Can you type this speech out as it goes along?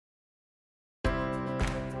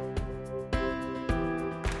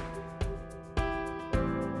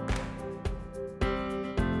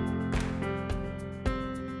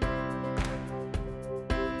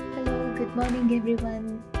Good morning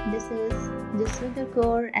everyone, this is Jaswinder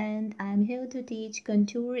Kaur and I am here to teach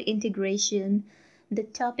contour integration, the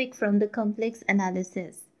topic from the complex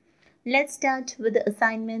analysis. Let's start with the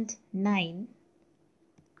assignment 9.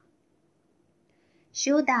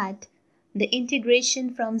 Show that the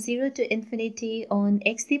integration from 0 to infinity on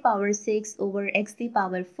x to the power 6 over x to the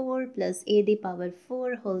power 4 plus a to the power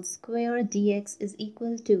 4 whole square dx is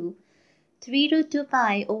equal to 3 root 2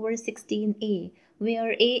 pi over 16a,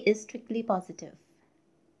 where a is strictly positive.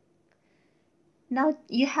 Now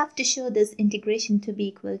you have to show this integration to be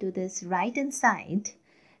equal to this right hand side.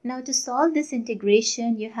 Now to solve this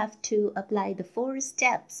integration, you have to apply the 4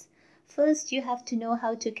 steps. First, you have to know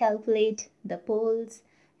how to calculate the poles,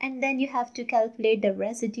 and then you have to calculate the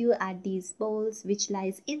residue at these poles which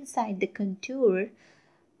lies inside the contour.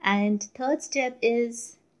 And third step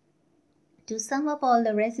is to sum up all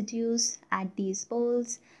the residues at these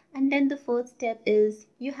poles, and then the fourth step is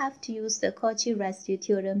you have to use the Cauchy residue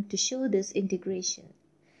theorem to show this integration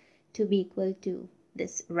to be equal to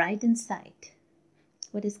this right hand side,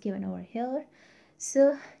 what is given over here.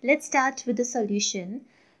 So let's start with the solution.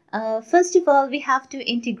 First of all, we have to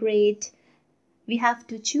integrate, we have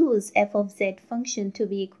to choose f of z function to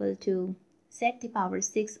be equal to z to the power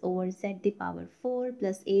 6 over z to the power 4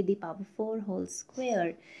 plus a to the power 4 whole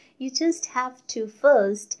square. You just have to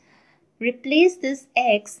first replace this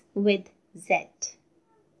x with z.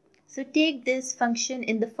 So take this function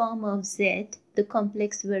in the form of z, the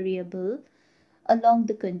complex variable, along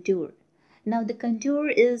the contour. Now the contour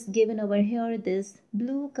is given over here, this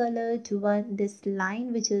blue colored one, this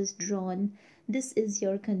line which is drawn, this is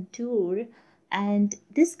your contour. And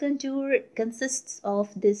this contour consists of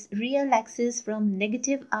this real axis from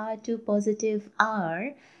negative r to positive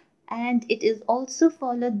r, and it is also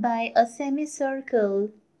followed by a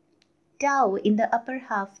semicircle tau in the upper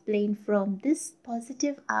half plane from this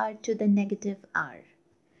positive r to the negative r.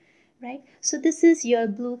 Right? So this is your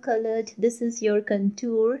blue colored, this is your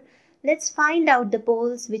contour. Let's find out the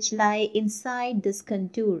poles which lie inside this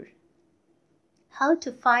contour. How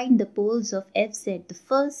to find the poles of fz? The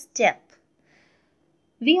first step.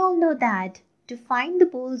 We all know that to find the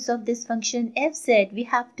poles of this function fz, we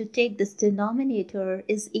have to take this denominator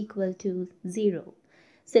is equal to 0.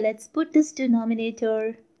 So let's put this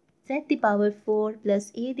denominator z to the power 4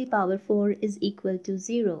 plus a to the power 4 is equal to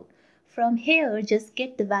 0. From here, just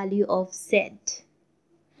get the value of z.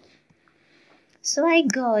 So I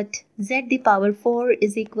got z to the power 4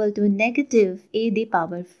 is equal to negative a to the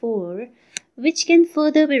power 4, which can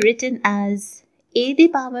further be written as a to the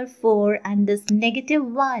power 4, and this negative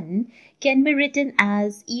 1 can be written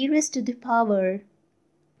as e raised to the power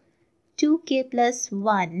 2k plus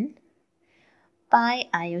 1 pi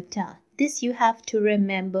iota. This you have to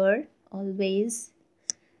remember always,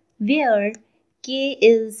 where k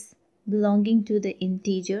is belonging to the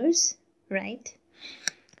integers, right?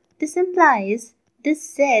 This implies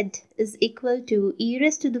this z is equal to e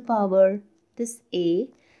raised to the power this a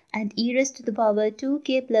and e raised to the power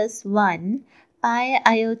 2k plus 1 pi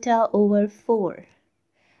iota over 4.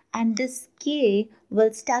 And this k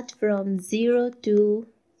will start from 0 to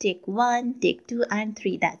take 1, take 2 and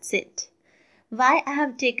 3. That's it. Why I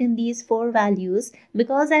have taken these 4 values?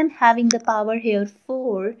 Because I'm having the power here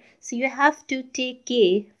 4. So you have to take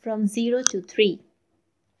k from 0 to 3.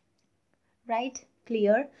 Right?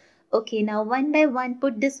 Clear? Okay, now one by one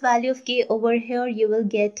put this value of k over here. You will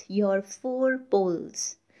get your 4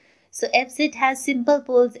 poles. So fz has simple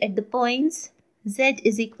poles at the points. Z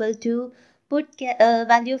is equal to, put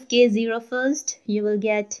value of k 0 first. You will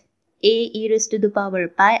get a e raised to the power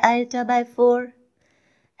pi iota by 4.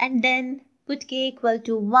 And then put k equal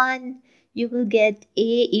to 1, you will get a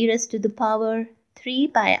e raised to the power 3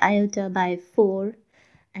 pi iota by 4.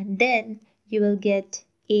 And then you will get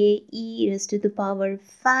a e raised to the power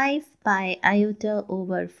 5 pi iota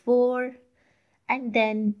over 4. And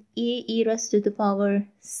then a e raised to the power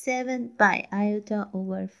 7 pi iota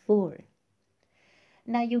over 4.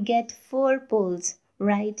 Now you get 4 poles,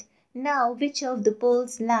 right? Now which of the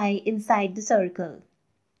poles lie inside the circle?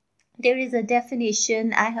 There is a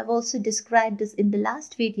definition, I have also described this in the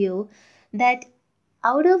last video, that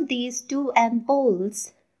out of these 2n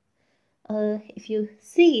poles, if you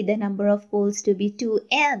see the number of poles to be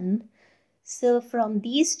 2n, so from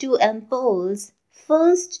these 2n poles,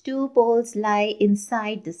 first 2 poles lie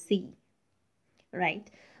inside the C, right?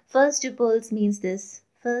 First 2 poles means this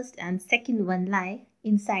first and second one lie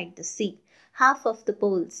inside the C, half of the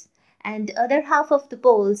poles, and other half of the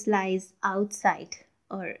poles lies outside,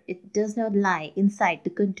 or it does not lie inside the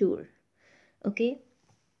contour. Okay,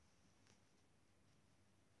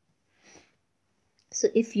 so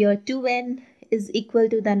if your 2n is equal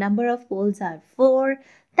to the number of poles are 4.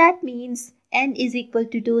 That means n is equal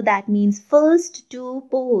to 2. That means first 2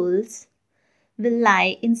 poles will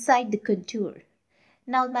lie inside the contour.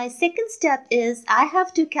 Now my second step is I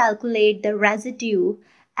have to calculate the residue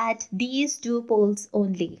at these 2 poles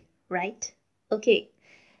only, right? Okay.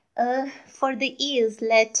 For the ease,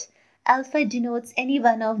 let alpha denotes any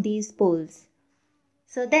one of these poles.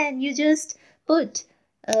 So then you just put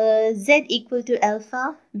z equal to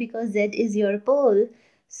alpha because z is your pole.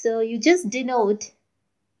 So you just denote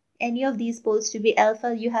any of these poles to be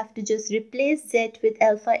alpha. You have to just replace z with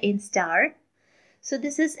alpha in star. So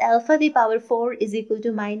this is alpha the power 4 is equal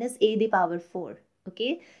to minus a the power 4.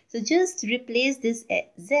 Okay. So just replace this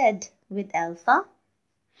z with alpha.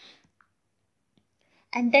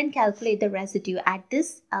 And then calculate the residue at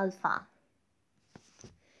this alpha.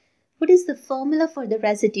 What is the formula for the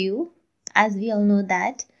residue? As we all know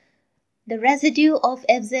that the residue of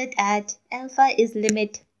fz at alpha is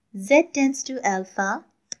limit z tends to alpha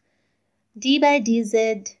d by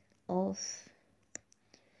dz of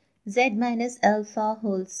z minus alpha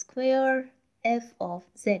whole square f of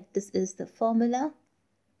z. This is the formula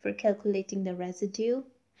for calculating the residue.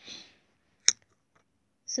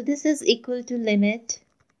 So this is equal to limit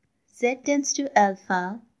z tends to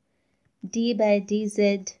alpha d by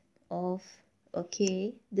dz of,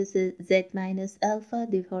 okay, this is z minus alpha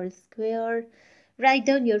the whole square. Write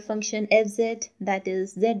down your function fz, that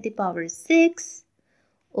is z the power 6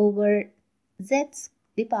 over z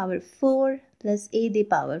the power 4 plus a the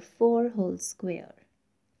power 4 whole square.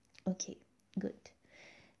 Okay, good.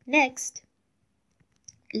 Next,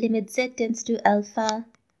 limit z tends to alpha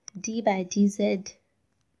d by dz.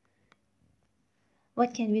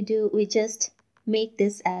 What can we do? We just make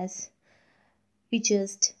this as, we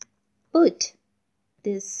just put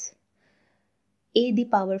this a the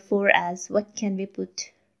power 4 as, what can we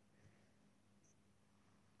put?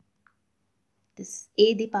 This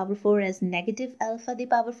a the power 4 as negative alpha the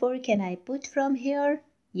power 4. Can I put from here?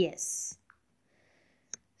 Yes.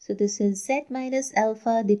 So this is z minus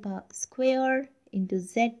alpha the power square into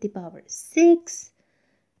z the power 6,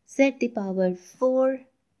 z the power 4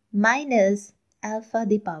 minus alpha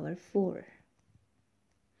the power 4.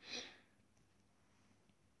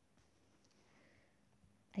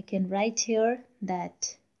 I can write here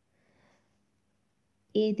that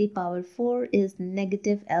a the power 4 is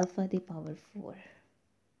negative alpha the power 4.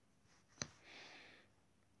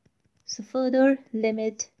 So further,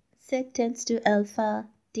 limit z tends to alpha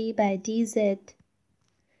d by dz.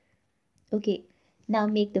 Okay, now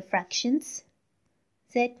make the fractions.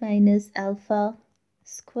 Z minus alpha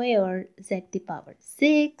square z the power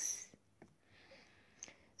 6.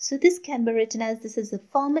 So this can be written as, this is a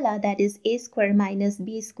formula, that is a square minus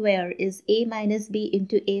b square is a minus b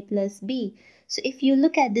into a plus b. So if you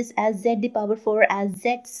look at this as z the power 4 as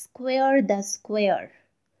z square the square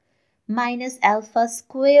minus alpha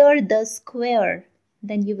square the square,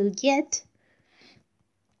 then you will get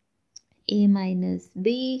a minus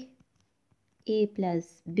b, a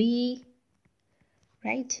plus b,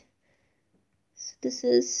 right? So this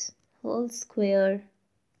is whole square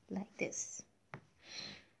like this.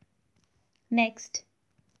 Next,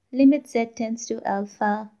 limit z tends to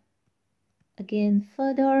alpha. Again,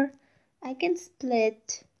 further, I can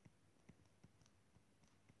split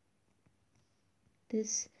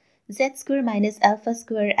this z square minus alpha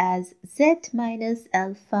square as z minus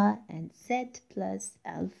alpha and z plus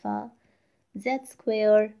alpha, z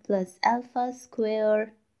square plus alpha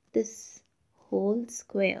square, this whole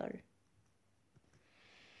square.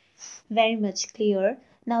 Very much clear.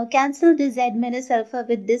 Now cancel this z minus alpha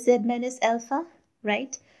with this z minus alpha,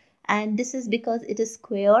 right? And this is because it is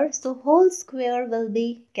square, so whole square will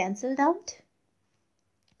be cancelled out.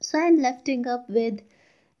 So I am lefting up with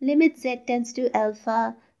limit z tends to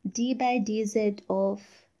alpha d by dz of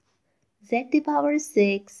z the power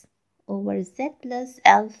 6 over z plus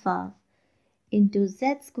alpha into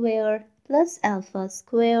z square plus alpha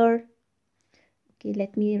square. Okay,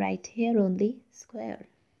 let me write here only square.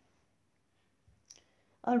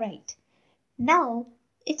 Alright, now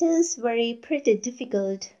it is pretty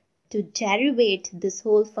difficult to derivate this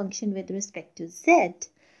whole function with respect to z.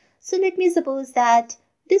 So let me suppose that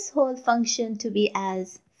this whole function to be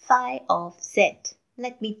as phi of z.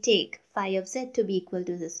 Let me take phi of z to be equal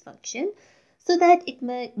to this function so that it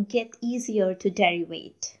may get easier to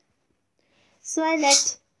derivate. So I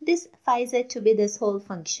let this phi z to be this whole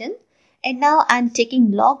function, and now I'm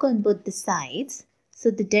taking log on both the sides. So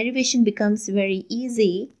the derivation becomes very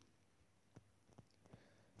easy.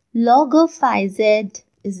 Log of phi z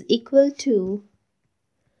is equal to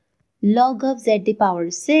log of z the power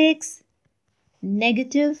 6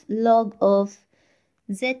 negative log of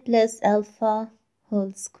z plus alpha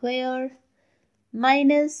whole square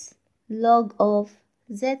minus log of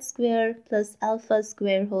z square plus alpha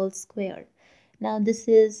square whole square. Now this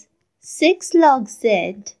is 6 log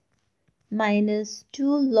z minus 2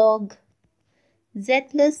 log z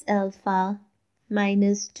plus alpha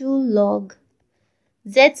minus 2 log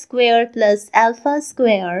z square plus alpha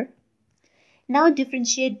square. Now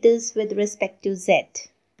differentiate this with respect to z.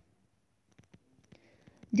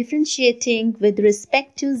 Differentiating with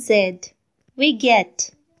respect to z, we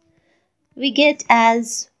get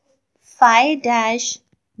as phi dash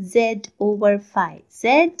z over phi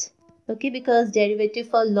z. Okay, because derivative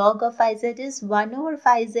for log of phi z is 1 over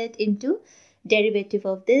phi z into derivative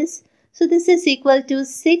of this. So this is equal to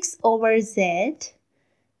 6 over z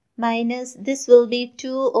minus this will be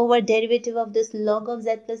 2 over derivative of this log of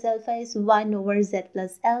z plus alpha is 1 over z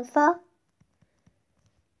plus alpha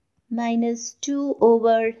minus 2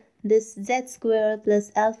 over this z square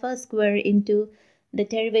plus alpha square into the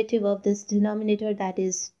derivative of this denominator, that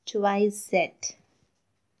is twice z.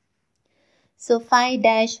 So phi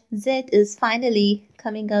dash z is finally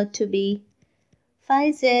coming out to be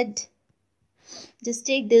phi z. Just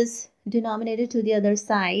take this denominator to the other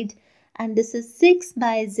side, and this is 6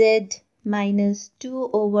 by z minus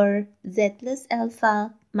 2 over z plus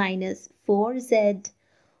alpha minus 4z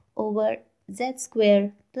over z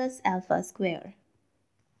square plus alpha square.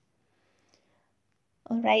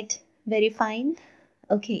 Alright, very fine.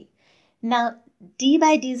 Okay, now d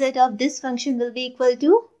by dz of this function will be equal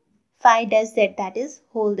to phi dash z, that is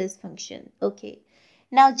whole this function. Okay,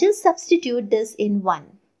 now just substitute this in 1,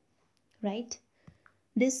 right?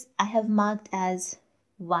 This I have marked as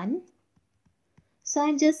 1. So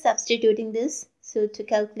I'm just substituting this. So to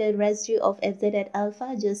calculate residue of fz at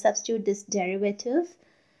alpha, just substitute this derivative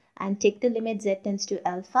and take the limit z tends to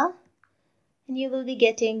alpha, and you will be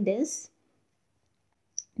getting this.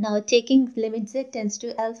 Now taking limit z tends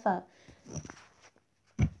to alpha,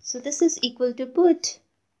 so this is equal to put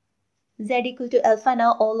z equal to alpha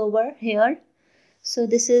now all over here. So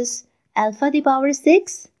this is alpha the power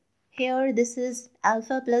 6. Here this is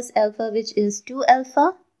alpha plus alpha, which is 2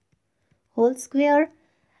 alpha whole square,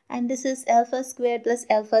 and this is alpha square plus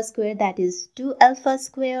alpha square, that is 2 alpha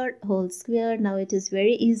square whole square. Now it is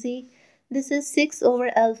very easy. This is 6 over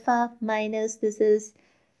alpha minus this is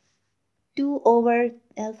 2 over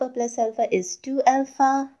alpha plus alpha is 2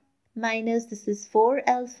 alpha minus this is 4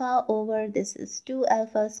 alpha over this is 2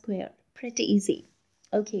 alpha square. Pretty easy.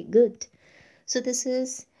 Okay, good. So this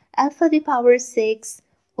is alpha the power 6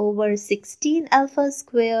 over 16 alpha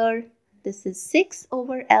square. This is 6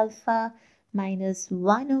 over alpha minus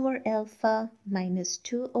 1 over alpha minus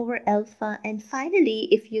 2 over alpha, and finally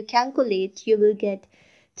if you calculate you will get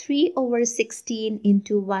 3 over 16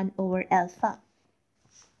 into 1 over alpha.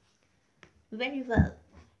 Very well.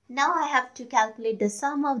 Now I have to calculate the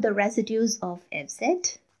sum of the residues of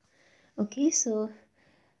fz. Okay, so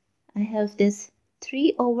I have this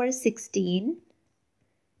 3 over 16.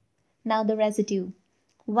 Now the residue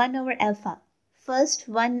 1 over alpha. First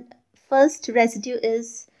residue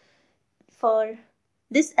is for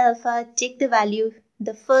this alpha, take the value,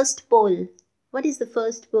 the first pole. What is the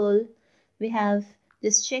first pole? We have,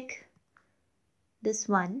 just check this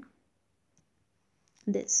one,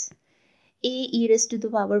 this a e raised to the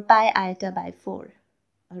power pi iota by 4.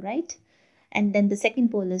 Alright, and then the second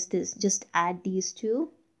pole is this, just add these two.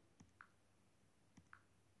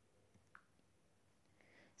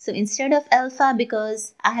 So instead of alpha,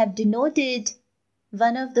 because I have denoted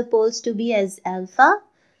one of the poles to be as alpha,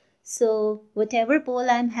 so whatever pole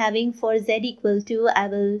I am having for z equal to, I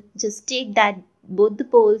will just take that both the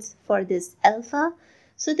poles for this alpha.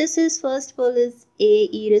 So this is first pole is a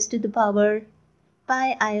e raised to the power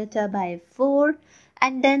pi iota by 4,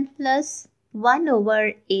 and then plus 1 over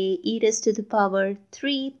a e raised to the power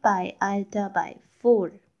 3 pi iota by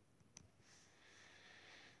 4.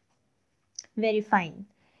 Very fine.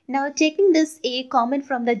 Now taking this a common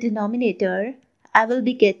from the denominator, I will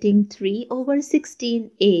be getting 3 over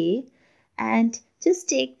 16a, and just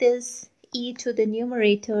take this e to the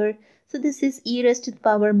numerator. So this is e raised to the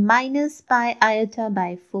power minus pi iota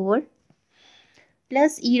by 4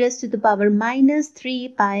 plus e raised to the power minus 3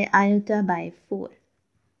 pi iota by 4.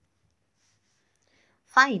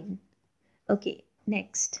 Fine. Okay,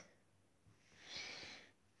 next.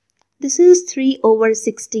 This is 3 over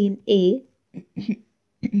 16a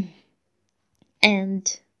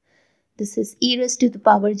and this is e raised to the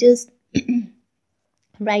power, just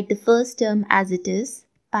write the first term as it is,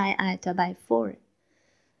 pi iota by 4.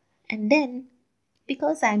 And then,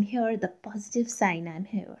 because I'm here, the positive sign I'm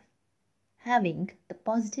here, having the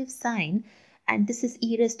positive sign, and this is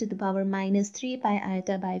e raised to the power minus 3 pi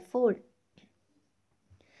iota by 4.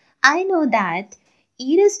 I know that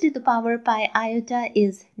e raised to the power pi iota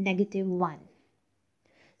is negative 1.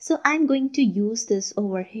 So I'm going to use this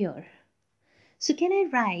over here. So can I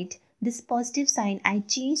write this positive sign? I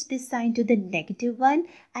change this sign to the negative one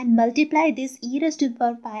and multiply this e raised to the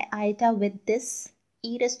power pi iota with this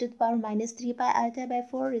e raised to the power minus 3 pi iota by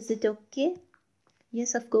 4. Is it okay?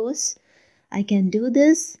 Yes, of course. I can do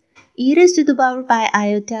this. E raised to the power pi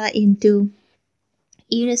iota into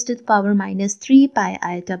e raised to the power minus 3 pi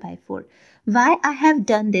iota by 4. Why I have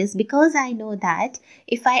done this? Because I know that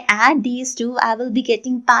if I add these two, I will be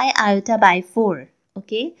getting pi iota by 4.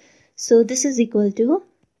 Okay. So this is equal to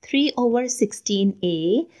 3 over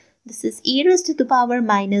 16a. This is e raised to the power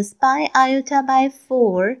minus pi iota by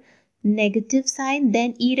 4. Negative sign,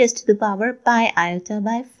 then e raised to the power pi iota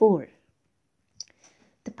by 4.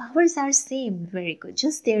 The powers are same. Very good.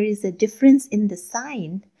 Just there is a difference in the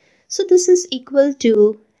sign. So this is equal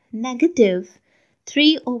to negative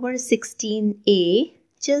 3 over 16a.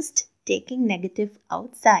 Just taking negative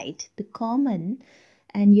outside the common,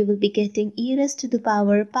 and you will be getting e raised to the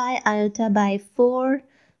power pi iota by 4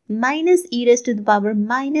 minus e raised to the power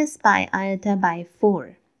minus pi iota by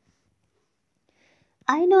 4.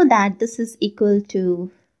 I know that this is equal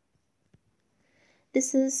to,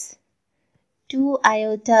 this is 2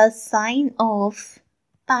 iota sine of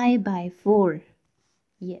pi by 4.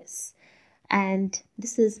 Yes. And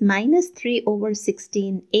this is minus 3 over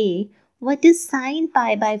 16a. What is sine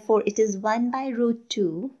pi by 4? It is 1 by root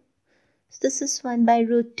 2. So this is 1 by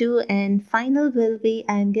root 2, and final will be,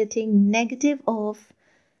 I am getting negative of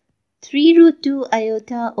 3 root 2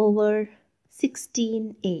 iota over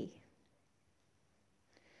 16a.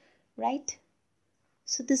 Right?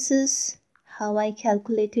 So this is how I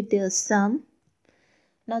calculated their sum.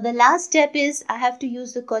 Now the last step is I have to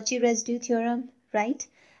use the Cauchy residue theorem, right?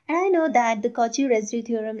 And I know that the Cauchy residue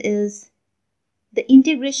theorem is the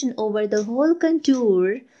integration over the whole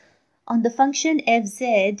contour on the function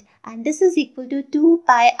fz, and this is equal to 2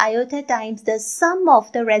 pi iota times the sum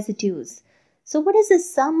of the residues. So what is the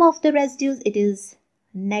sum of the residues? It is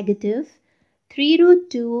negative 3 root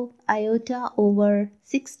 2 iota over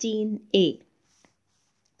 16a.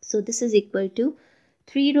 So this is equal to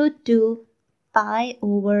 3 root 2 pi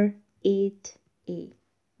over 8a.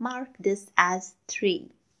 Mark this as 3.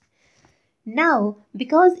 Now,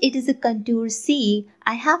 because it is a contour C,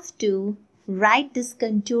 I have to write this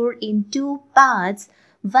contour in two parts.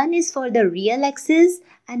 One is for the real axis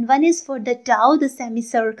and one is for the tau, the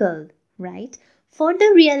semicircle, right? For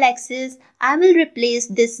the real axis, I will replace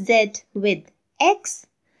this z with x,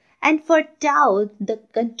 and for tau, the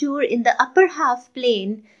contour in the upper half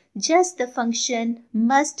plane, just the function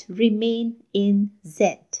must remain in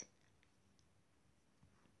z.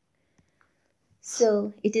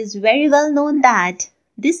 So it is very well known that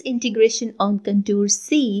this integration on contour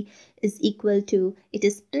C is equal to, it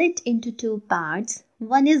is split into two parts.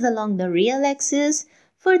 One is along the real axis.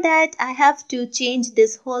 For that, I have to change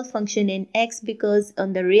this whole function in x, because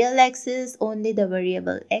on the real axis only the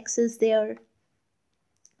variable x is there,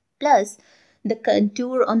 plus the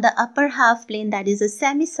contour on the upper half plane, that is a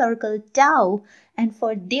semicircle tau, and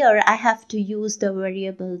for there I have to use the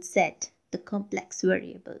variable z, the complex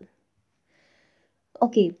variable.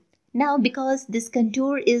 Okay, now because this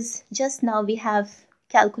contour is, just now we have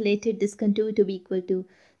calculated this contour to be equal to,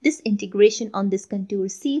 this integration on this contour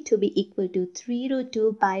C to be equal to 3 root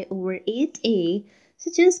 2 pi over 8a. So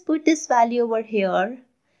just put this value over here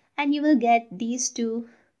and you will get these two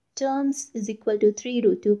terms is equal to 3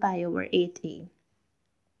 root 2 pi over 8a.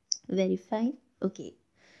 Very fine. Okay.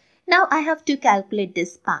 Now I have to calculate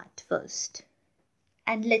this part first.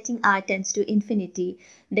 And letting r tends to infinity,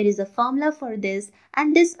 there is a formula for this,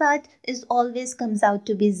 and this part is always comes out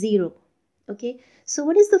to be 0. Okay, so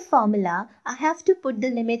what is the formula? I have to put the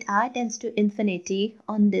limit r tends to infinity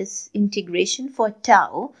on this integration for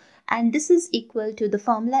tau, and this is equal to, the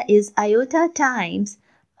formula is iota times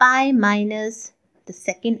pi minus, the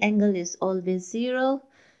second angle is always 0,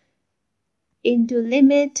 into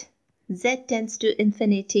limit z tends to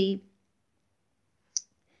infinity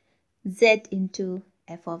z into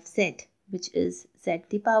f of z, which is z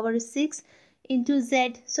the power 6 into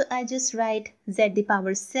z. So I just write z the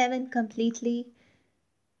power 7 completely.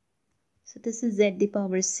 So this is z the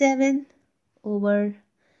power 7 over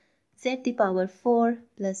z the power 4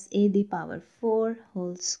 plus a the power 4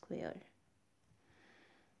 whole square.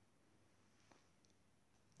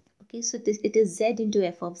 Okay, so it is z into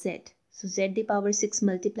f of z. So z the power 6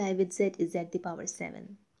 multiplied with z is z the power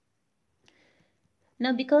 7.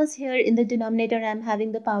 Now because here in the denominator I am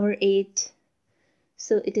having the power 8,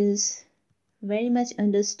 so it is very much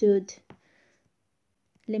understood.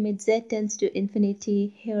 Limit z tends to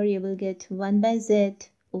infinity. Here you will get 1 by z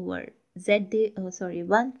over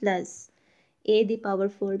 1 plus a the power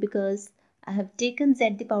 4, because I have taken z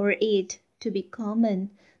the power 8 to be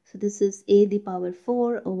common. So this is a the power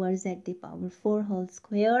 4 over z the power 4 whole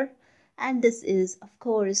square. And this is, of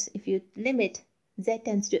course, if you limit z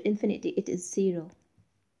tends to infinity, it is 0.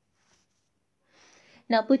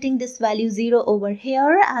 Now putting this value 0 over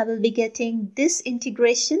here, I will be getting this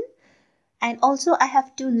integration. And also I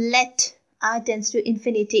have to let r tends to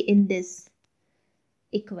infinity in this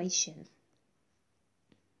equation.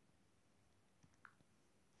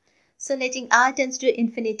 So letting r tends to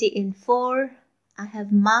infinity in 4, I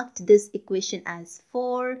have marked this equation as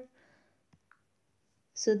 4.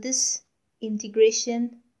 So this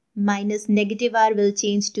integration minus negative r will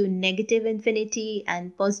change to negative infinity,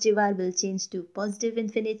 and positive r will change to positive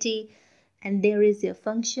infinity. And there is your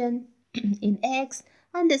function in x,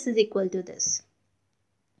 and this is equal to this.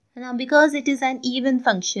 Now because it is an even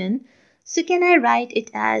function, so can I write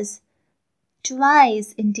it as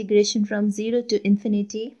twice integration from 0 to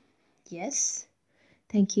infinity? Yes,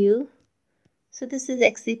 thank you. So this is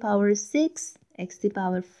x to the power 6, x to the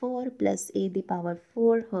power 4 plus a to the power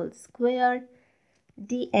 4 whole square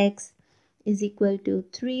dx is equal to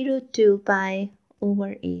 3 root 2 pi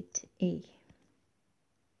over 8a.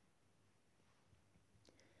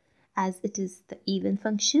 As it is the even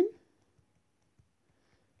function,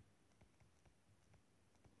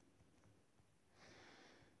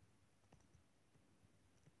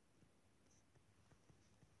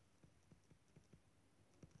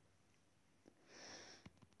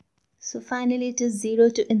 so finally it is 0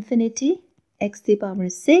 to infinity, x to the power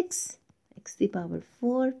 6, x to the power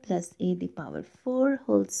 4 plus a to the power 4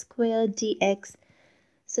 whole square dx.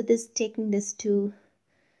 So this, taking this to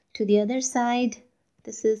the other side,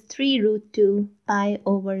 this is 3 root 2 pi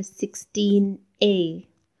over 16a.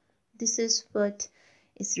 This is what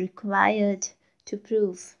is required to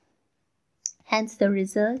prove. Hence the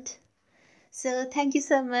result. So thank you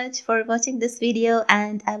so much for watching this video,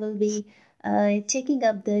 and I will be taking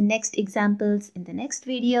up the next examples in the next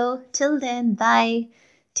video. Till then, bye.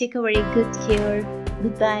 Take a very good care.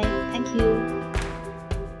 Goodbye. Thank you.